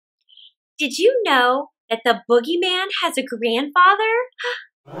Did you know that the boogeyman has a grandfather?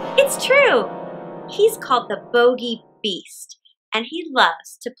 It's true. He's called the Bogey Beast, and he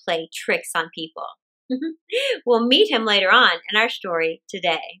loves to play tricks on people. We'll meet him later on in our story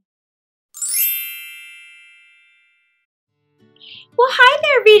today. Well, hi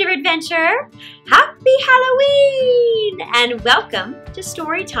there, Reader Adventure! Happy Halloween! And welcome to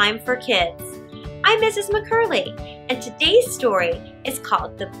Storytime for Kids. I'm Ms McCurley, and today's story is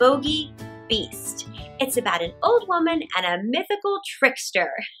called The Bogey Beast. It's about an old woman and a mythical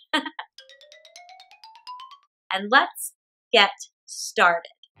trickster. And let's get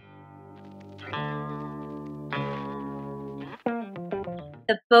started.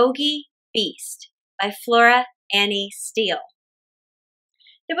 The Bogey Beast by Flora Annie Steel.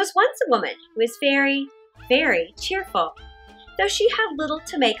 There was once a woman who was very, very cheerful, though she had little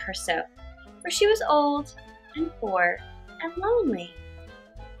to make her so, for she was old and poor and lonely.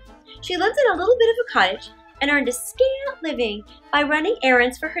 She lived in a little bit of a cottage and earned a scant living by running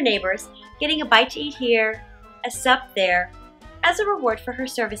errands for her neighbors, getting a bite to eat here, a sup there, as a reward for her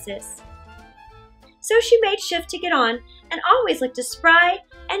services. So she made shift to get on and always looked as spry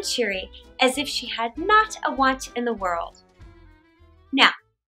and cheery as if she had not a want in the world. Now,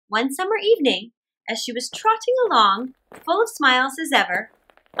 one summer evening, as she was trotting along, full of smiles as ever,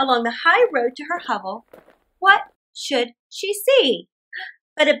 along the high road to her hovel, what should she see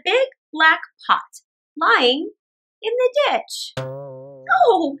but a big black pot lying in the ditch?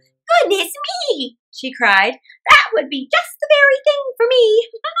 "Oh, goodness me!" she cried. "That would be just the very thing for me.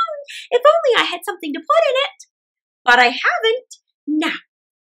 If only I had something to put in it. But I haven't. Now,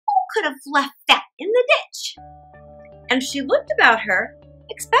 who could have left that in the ditch?" And she looked about her,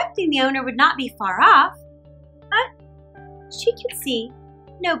 expecting the owner would not be far off, but she could see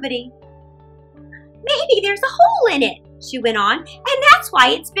nobody. "Maybe there's a hole in it," she went on, "and that's why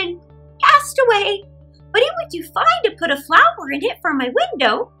it's been cast away. But it would do fine to put a flower in it for my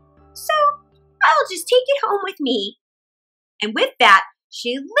window, so I'll just take it home with me." And with that,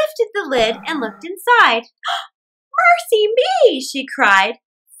 she lifted the lid and looked inside. "Mercy me!" she cried,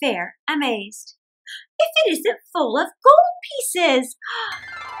 fair amazed. "If it isn't full of gold pieces!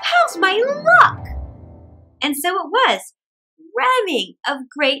 How's my luck?" And so it was, brimming of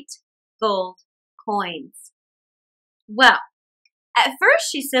great gold coins. Well, at first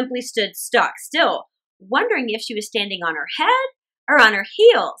she simply stood stock still, wondering if she was standing on her head or on her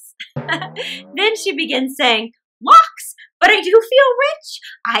heels. Then she began saying, "Locks, but I do feel rich.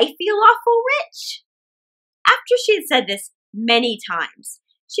 I feel awful rich." After she had said this many times,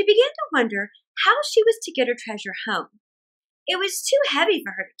 she began to wonder how she was to get her treasure home. It was too heavy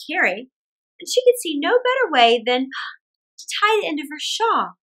for her to carry, and she could see no better way than to tie the end of her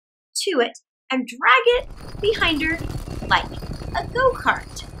shawl to it and drag it behind her like a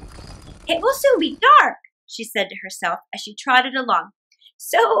go-kart. "It will soon be dark," she said to herself as she trotted along.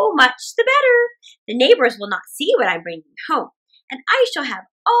 "So much the better. The neighbors will not see what I'm bringing home, and I shall have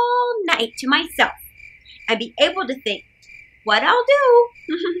all night to myself and be able to think what I'll do.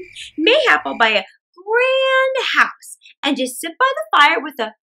 Mayhap I'll buy a grand house and just sit by the fire with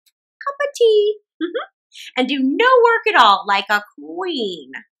a cup of tea and do no work at all like a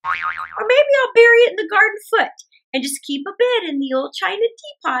queen. Or maybe I'll bury it in the garden foot and just keep a bit in the old china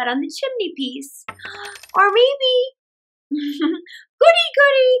teapot on the chimney piece. Or maybe, goody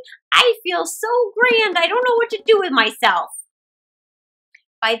goody, I feel so grand I don't know what to do with myself."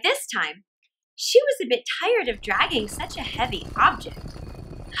 By this time, she was a bit tired of dragging such a heavy object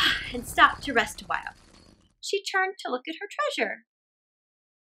and stopped to rest a while. She turned to look at her treasure.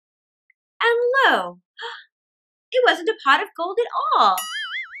 And lo, it wasn't a pot of gold at all.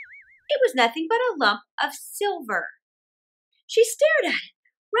 It was nothing but a lump of silver. She stared at it,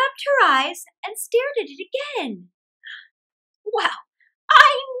 rubbed her eyes, and stared at it again. "Well,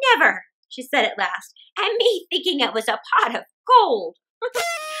 I never," she said at last, "and me thinking it was a pot of gold.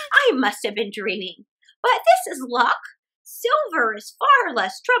 I must have been dreaming. But this is luck. Silver is far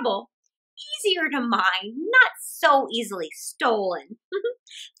less trouble, easier to mine, not so easily stolen.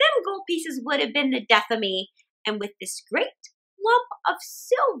 Them gold pieces would have been the death of me, and with this great lump of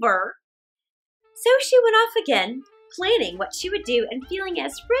silver." So she went off again, planning what she would do and feeling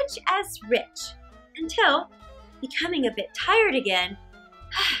as rich, until, becoming a bit tired again,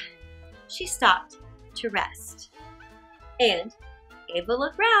 she stopped to rest and gave a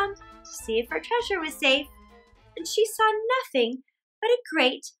look round to see if her treasure was safe, and she saw nothing but a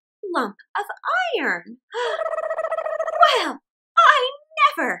great lump of iron. "Well, I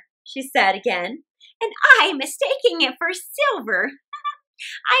never," she said again, "and I mistaking it for silver.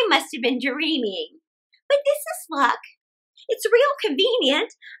 I must have been dreaming. But this is luck. It's real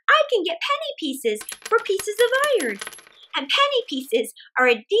convenient. I can get penny pieces for pieces of iron. And penny pieces are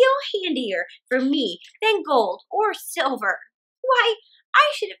a deal handier for me than gold or silver. Why,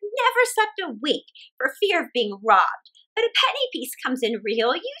 I should have never slept a wink for fear of being robbed. But a penny piece comes in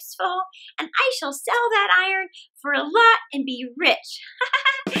real useful, and I shall sell that iron for a lot and be rich.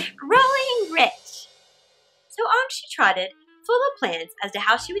 Rolling rich. So on she trotted, full of plans as to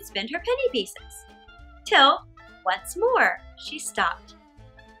how she would spend her penny pieces. Till, once more, she stopped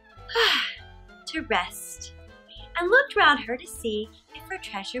to rest and looked round her to see if her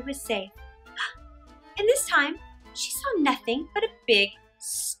treasure was safe. And this time, she saw nothing but a big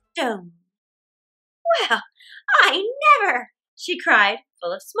stone. Well, I never, she cried,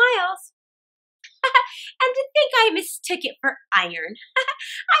 full of smiles. And to think I mistook it for iron.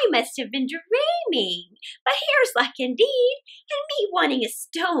 I must have been dreaming. But here's luck indeed, and me wanting a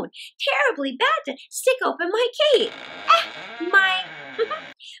stone terribly bad to stick open my gate.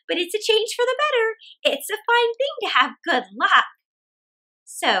 But it's a change for the better. It's a fine thing to have good luck.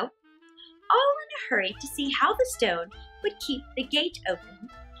 So, all in a hurry to see how the stone would keep the gate open,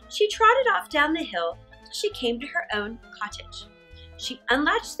 she trotted off down the hill till she came to her own cottage. She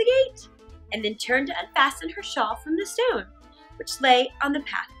unlatched the gate and then turned to unfasten her shawl from the stone, which lay on the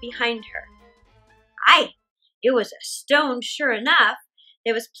path behind her. Aye, it was a stone sure enough.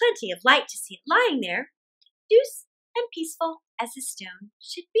 There was plenty of light to see it lying there, douce and peaceful as a stone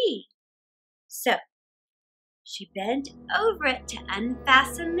should be. So she bent over it to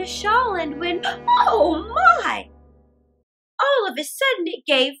unfasten the shawl, and when, oh my! All of a sudden it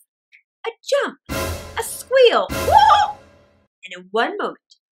gave a jump, a squeal, whoa! And in one moment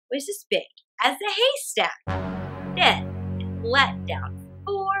was as big as a haystack. Then it let down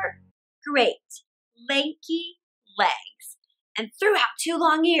 4 great, lanky legs and threw out 2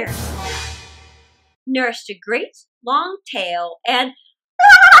 long ears, nourished a great long tail, and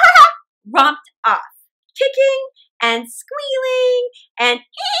romped off, kicking and squealing and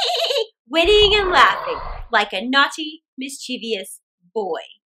whinnying and laughing like a naughty, mischievous boy.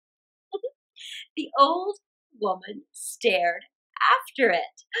 The old woman stared after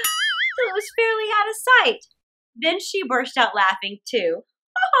it till it was fairly out of sight. Then she burst out laughing too.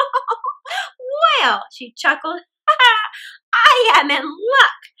 Well, she chuckled, I am in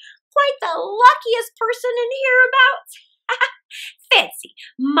luck. Quite the luckiest person in hereabouts. Fancy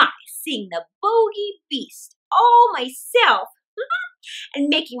my seeing the Bogey Beast all myself and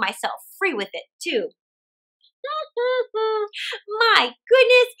making myself free with it too. My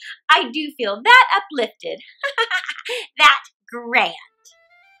goodness, I do feel that uplifted, that grand.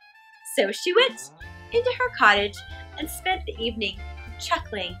 So she went into her cottage and spent the evening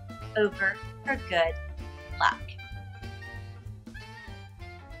chuckling over her good luck.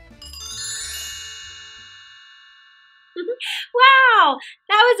 Wow,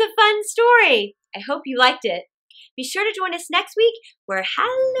 that was a fun story. I hope you liked it. Be sure to join us next week where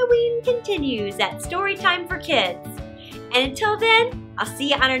Halloween continues at Storytime for Kids. And until then, I'll see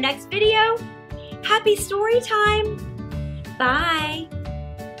you on our next video. Happy Storytime. Bye.